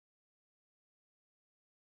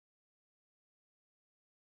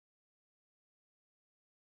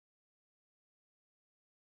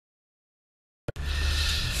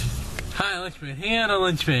Hi, Lunchman. Here on a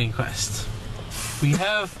Lunchman quest. We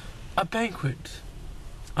have a banquet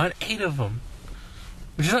on 8 of them,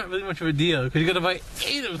 which is not really much of a deal because you gotta buy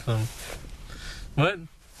 8 of them. What?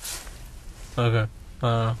 Okay.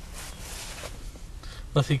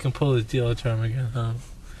 Unless he can pull his DL charm again.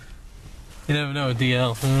 You never know,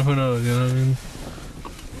 DL. Who knows, you know what I mean?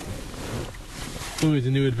 Ooh, it's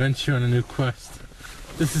a new adventure on a new quest.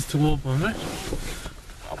 This is to Wolfman, right?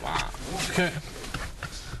 Okay.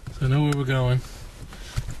 So I know where we're going.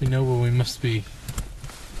 We know where we must be.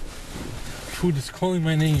 Food is calling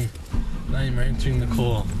my name. And I am answering the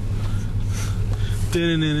call. See,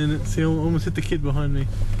 I almost hit the kid behind me.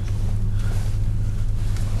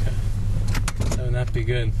 Okay. That would not be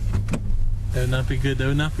good. That would not be good. That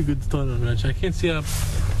would not be good to start on an adventure. I can't see out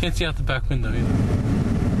the back window either.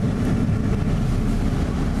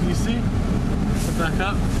 Can you see? I'll back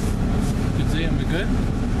up. You can see, am I good?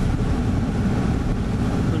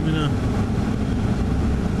 Let me know.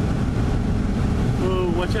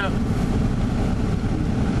 Whoa, watch out.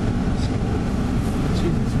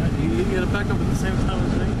 Jesus, right? You gotta back up at the same time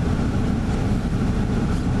as me.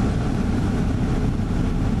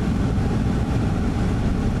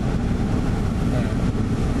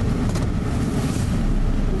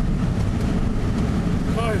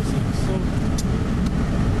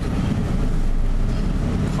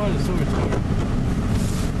 Cars are so retarded.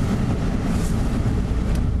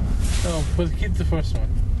 Oh, but keep the first one.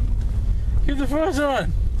 Keep the first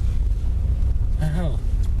one! The hell?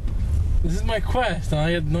 This is my quest.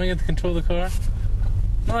 I get to control the car?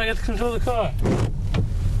 No, I get to control the car.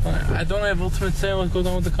 I don't have ultimate say what goes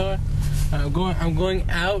on with the car. I'm going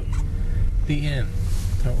out the inn.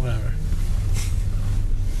 Or whatever.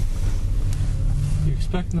 You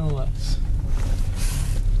expect no less.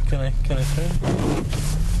 Can I turn?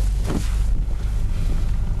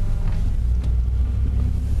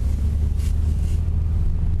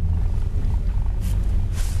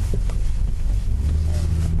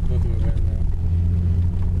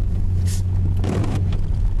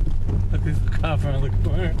 Cop around the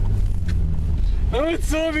corner. Oh, it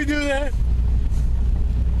saw me do that!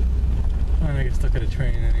 I'm gonna get stuck at a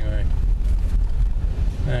train anyway.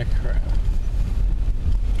 Ah, crap.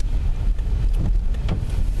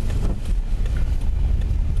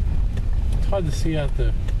 It's hard to see out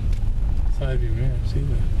the side view mirrors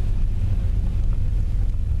either.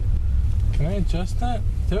 Can I adjust that?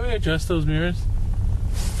 Did I adjust those mirrors?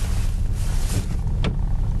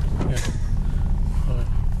 Yeah. Oh,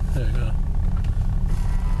 there you go.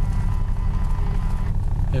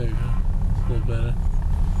 There you go. It's a little better.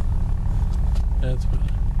 That's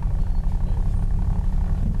better.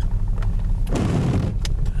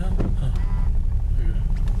 What the hell? Oh. There you go.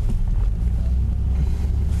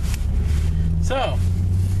 So,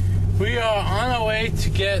 we are on our way to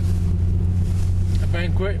get a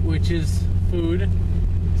banquet, which is food.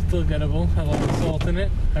 Still gettable. Has a lot of salt in it.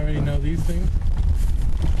 I already know these things.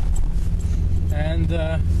 And,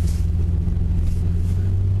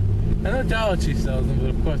 I know Dollar Tree sells them, but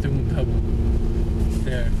of course they won't double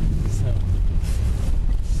there. So,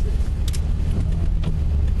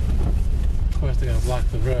 of course they're gonna block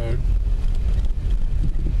the road.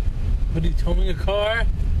 What are you towing a car?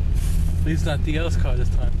 At least not DL's car this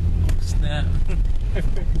time. Oh, snap.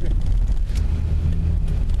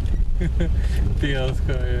 DL's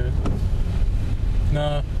car, yeah.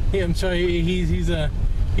 No, I'm sure he's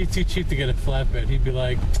too cheap to get a flatbed. He'd be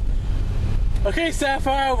like, okay,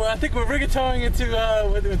 Sapphire, well, I think we're rigatowing it to,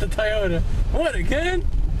 with the Toyota. What, again?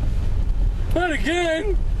 What,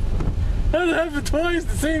 again? That happened twice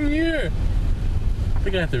the same year. I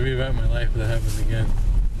think I have to rewrite my life if that happens again.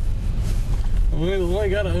 We only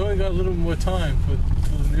got a little more time for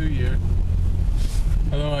the new year.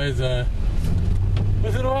 Otherwise,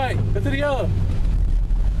 what's to the white? What's to the yellow?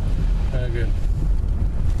 Oh, good.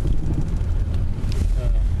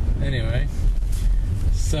 Anyway,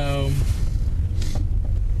 so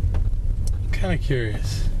kind of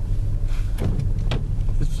curious.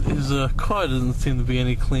 His car doesn't seem to be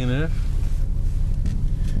any cleaner.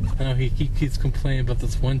 I know he keeps complaining about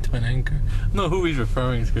this 1-ton anchor. I don't know who he's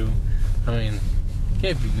referring to. I mean,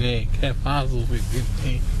 can't be me. Can't possibly be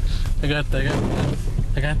me. I got the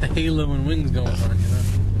halo and wings going on, you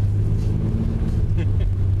know.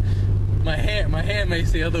 my hair may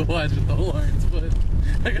say otherwise with the horns, but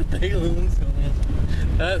I got the halo and wings going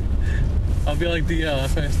on. I'll be like DL,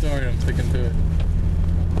 that's my story, I'm sticking to it.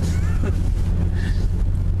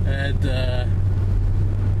 And,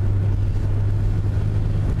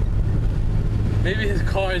 maybe his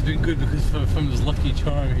car has been good because from his lucky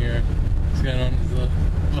charm here. He's got on his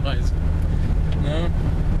visor. No?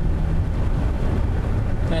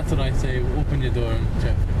 That's what I say. Open your door,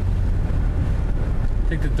 Jeff.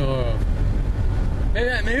 Take the door off.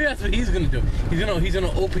 Maybe that's what he's gonna do. He's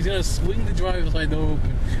gonna swing the driver's side door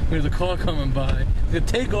open when there's a car coming by. He's gonna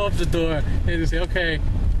take off the door and he's gonna say, "Okay,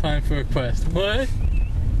 time for a request." What?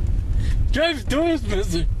 Driver's door's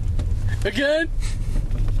missing. Again?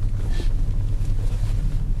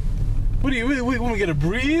 What do you want to get a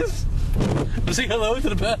breeze? Say hello to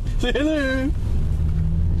the back. Say hello.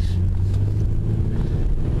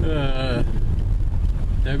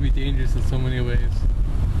 That'd be dangerous in so many ways.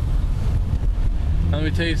 Now, let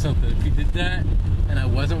me tell you something. If you did that and I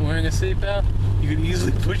wasn't wearing a seatbelt, you could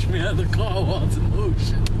easily push me out of the car while it's in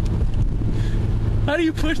motion. How do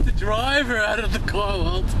you push the driver out of the car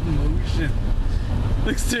while it's in motion?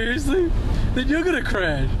 Like, seriously? Then you're gonna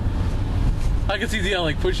crash. I can see the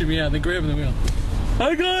like pushing me out and then grabbing the wheel.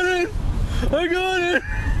 I got it! I got it!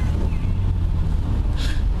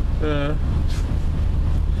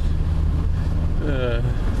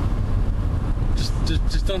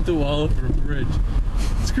 Just don't do all over a bridge.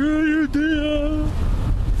 Screw you, Dio!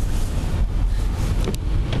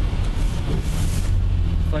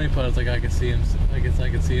 Funny part is, like, I can see him. I guess I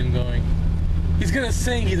can see him going. He's gonna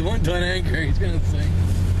sing. He's one ton anchor. He's gonna sing.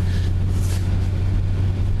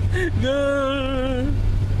 No.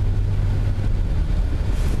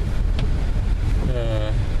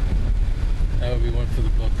 That would be one for the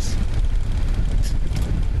books.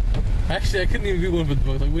 Actually, I couldn't even be one for the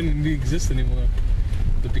books. I wouldn't even exist anymore.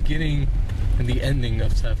 The beginning and the ending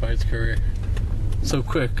of Sapphire's career. So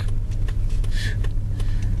quick.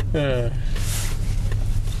 I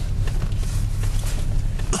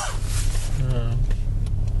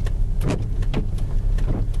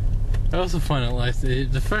also find it like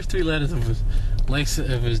the first three letters of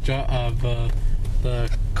the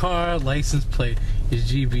car license plate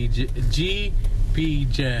is GBJ.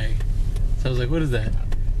 So I was like, what is that?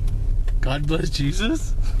 God bless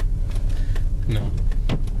Jesus? No.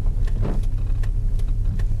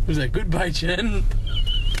 Was that goodbye, Jen?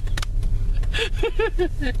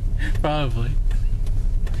 Probably.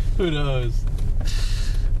 Who knows?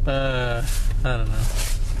 I don't know.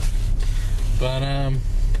 But I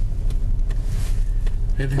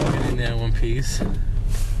think we're getting there in one piece.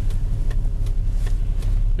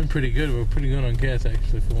 Been pretty good. We're pretty good on gas,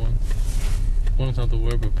 actually, for one. One's not the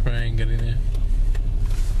word, but praying getting there.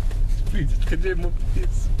 Please, get there in one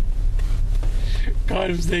piece.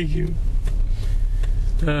 God, thank you.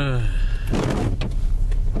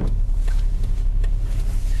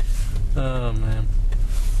 Oh, man.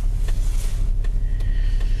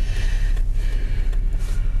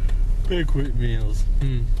 Banquet meals.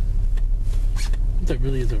 That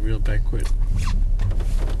really is a real banquet.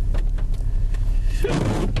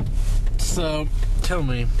 So, tell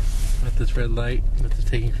me, at this red light that is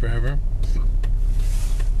taking forever,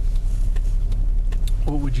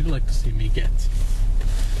 what would you like to see me get?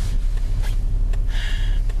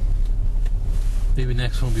 Maybe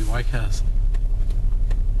next one will be White Castle.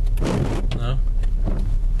 No?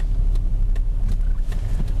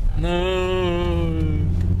 No!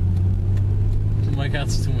 White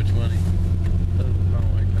Castle's too much money.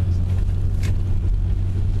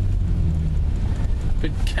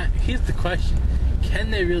 But here's the question: can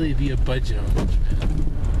there really be a budget on Lunchman?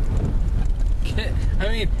 I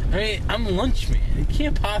mean, I'm Lunchman. You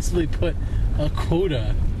can't possibly put a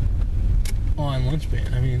quota on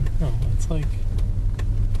Lunchman. I mean, no, it's like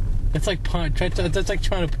that's like trying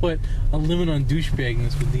to put a limit on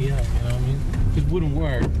douchebagness with DL. You know what I mean? It wouldn't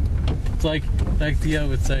work. It's like DL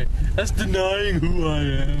would say, "That's denying who I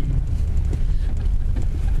am."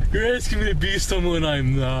 You're asking me to be someone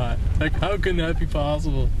I'm not. Like, how can that be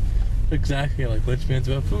possible? Exactly, like Lunchman's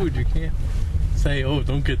about food. You can't say, "Oh,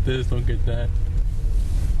 don't get this, don't get that."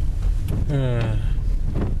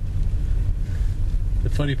 The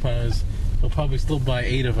funny part is, he'll probably still buy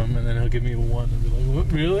 8 of them, and then he'll give me 1 and be like,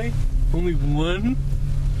 "What? Really? Only 1?"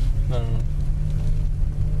 No.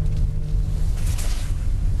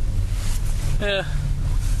 Yeah.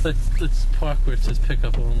 Let's park where it says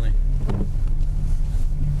pickup only.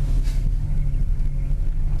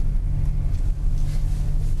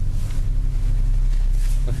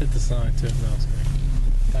 I'll hit the sign too. No, it's good.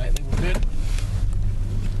 Alright, I think we're good.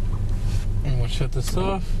 And we'll shut this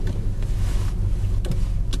off.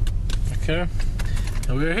 Okay.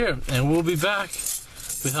 And we're here. And we'll be back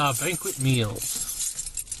with our banquet meals.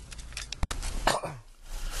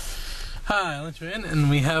 Hi, Lunchman. And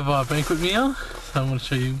we have our banquet meal. So I'm going to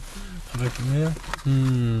show you our banquet meal.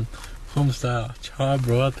 Home style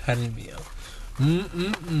charbroiled patty meal.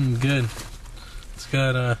 Good. It's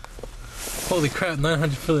got holy crap,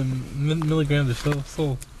 900 milligrams of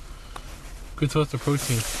salt. Good source of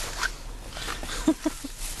protein.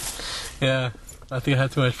 Yeah, I think I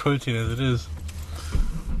had too much protein as it is.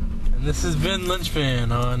 And this has been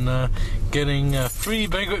Lunchman on getting a free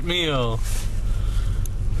banquet meal.